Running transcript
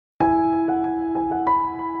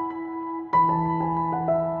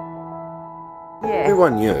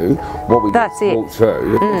Everyone knew what we walked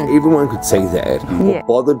through. If everyone could see that, or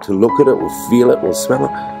bothered to look at it, or feel it, or smell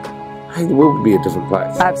it, hey, the world would be a different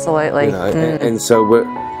place. Absolutely. You know? And so we're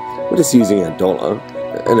just using our dollar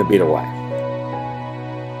in a better way.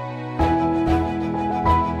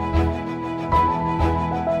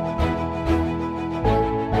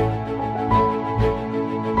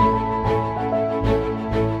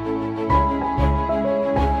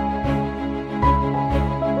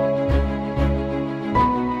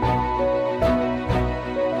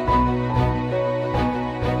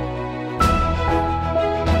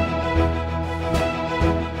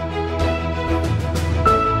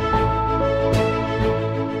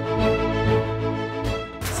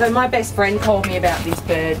 So my best friend called me about this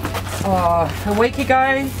bird a week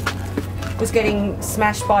ago. Was getting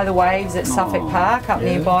smashed by the waves at Suffolk Park up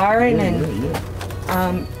near Byron,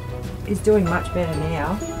 and is doing much better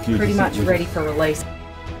now. Pretty much ready for release.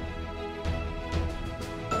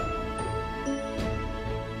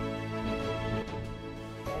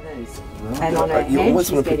 And on her you head,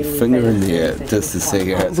 always want to put your finger in there just to see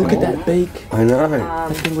how it's Look at that beak. I know.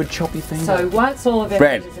 That thing would chop your finger. So once all of our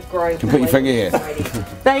feathers have grown, you can put your finger here.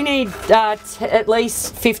 They need at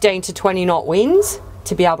least 15 to 20 knot winds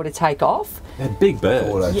to be able to take off. They're big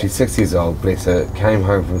birds. She's 6 years old, bless her, came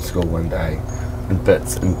home from school one day in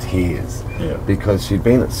bits and tears because she'd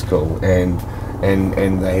been at school and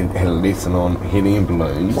they had a lesson on helium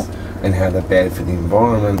balloons and how they're bad for the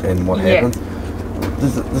environment and what happens.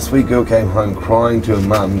 This wee girl came home crying to her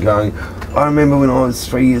mum, going, I remember when I was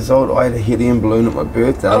 3 years old, I had a helium balloon at my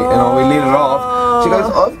birthday and we let it off. She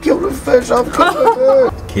goes, I've killed a fish, I've killed a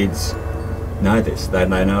bird. Kids know this. They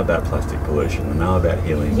know about plastic pollution. They know about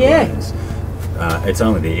helium balloons. It's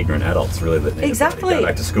only the ignorant adults really that need to go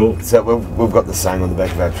back to school. So we've got the saying on the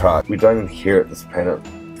back of our truck. We don't inherit this planet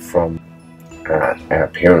from our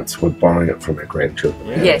parents. We're borrowing it from our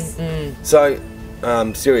grandchildren. Yes. So,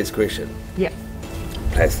 serious question. Yep.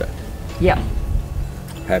 Plastic. Yep.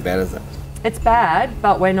 How bad is it? It's bad,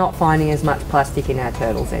 but we're not finding as much plastic in our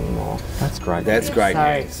turtles anymore. That's great. That's great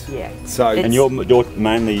news. Yeah. So and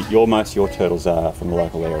most of your turtles are from the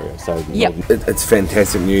local area. So it's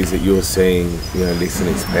fantastic news that you're seeing, less than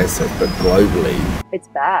it's plastic, but globally, it's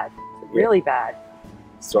bad. Really bad.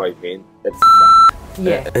 Sorry, Ben. It's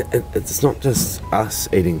it's not just us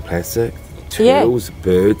eating plastic. Turtles,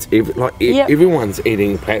 birds, everyone's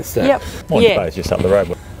eating plastic. It's just up the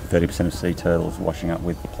road. 30% of sea turtles washing up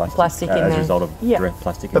with plastic as a result of direct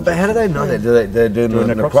plastic. But how do they know that? They're doing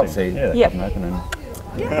necropsy.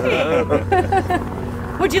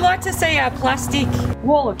 Would you like to see our plastic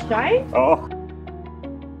wall of shame? Oh.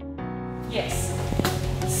 Yes.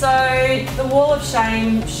 So the wall of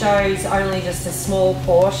shame shows only just a small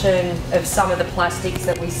portion of some of the plastics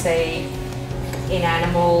that we see in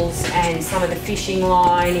animals and some of the fishing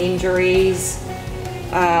line injuries.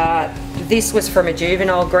 This was from a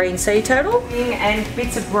juvenile green sea turtle and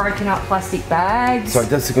bits of broken up plastic bags. So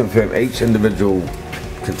just to confirm, each individual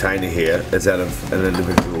container here is out of an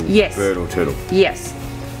individual bird or turtle? Yes.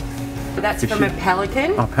 That's from a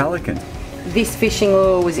pelican. A pelican. This fishing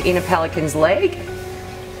lure was in a pelican's leg.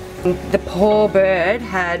 The poor bird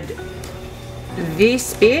had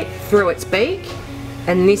this bit through its beak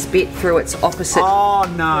and this bit through its opposite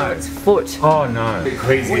through its foot. Oh no.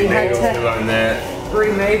 Crazy needles on that.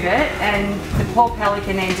 Remove it, and the poor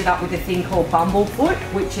pelican ended up with a thing called bumblefoot,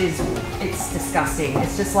 which it's disgusting.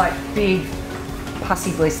 It's just like big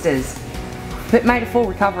pussy blisters, but made a full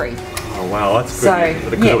recovery. Oh wow, that's good.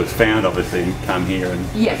 Because it was found, obviously, and come here and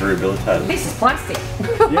was rehabilitated. This is plastic.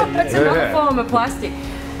 It's another form of plastic.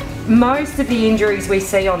 Most of the injuries we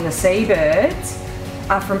see on the seabirds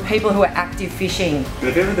are from people who are active fishing. But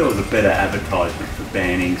if ever there was a better advertisement for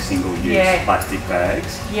banning single-use plastic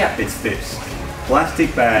bags, it's this.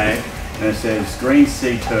 Plastic bag, and it says green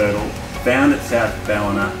sea turtle, found at South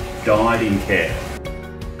Ballina, died in care.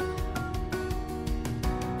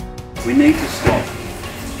 We need to stop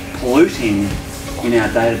polluting in our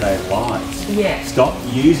day-to-day lives. Stop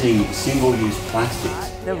using single-use plastics.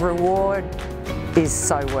 The reward is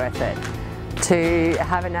so worth it. To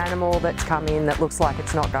have an animal that's come in that looks like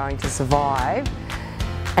it's not going to survive,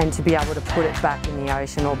 and to be able to put it back in the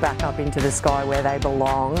ocean or back up into the sky where they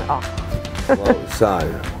belong. Well, so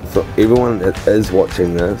for everyone that is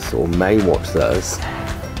watching this or may watch this,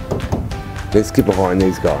 let's get behind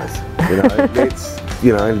these guys.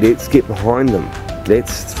 Let's get behind them.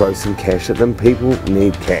 Let's throw some cash at them. People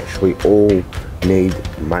need cash. We all need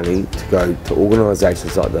money to go to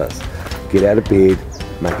organisations like this. Get out of bed,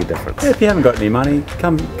 make a difference. If you haven't got any money,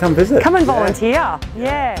 come visit. Come and volunteer.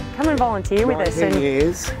 Come and volunteer with us. 10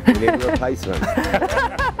 years, we need a replacement.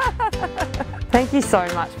 Thank you so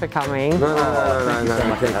much for coming. No,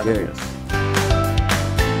 thank you.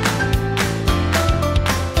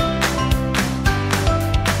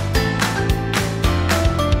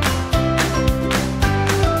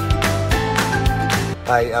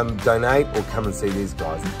 Hey, donate or come and see these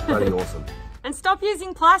guys. It's bloody awesome. And stop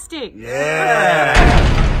using plastic.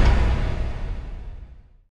 Yeah!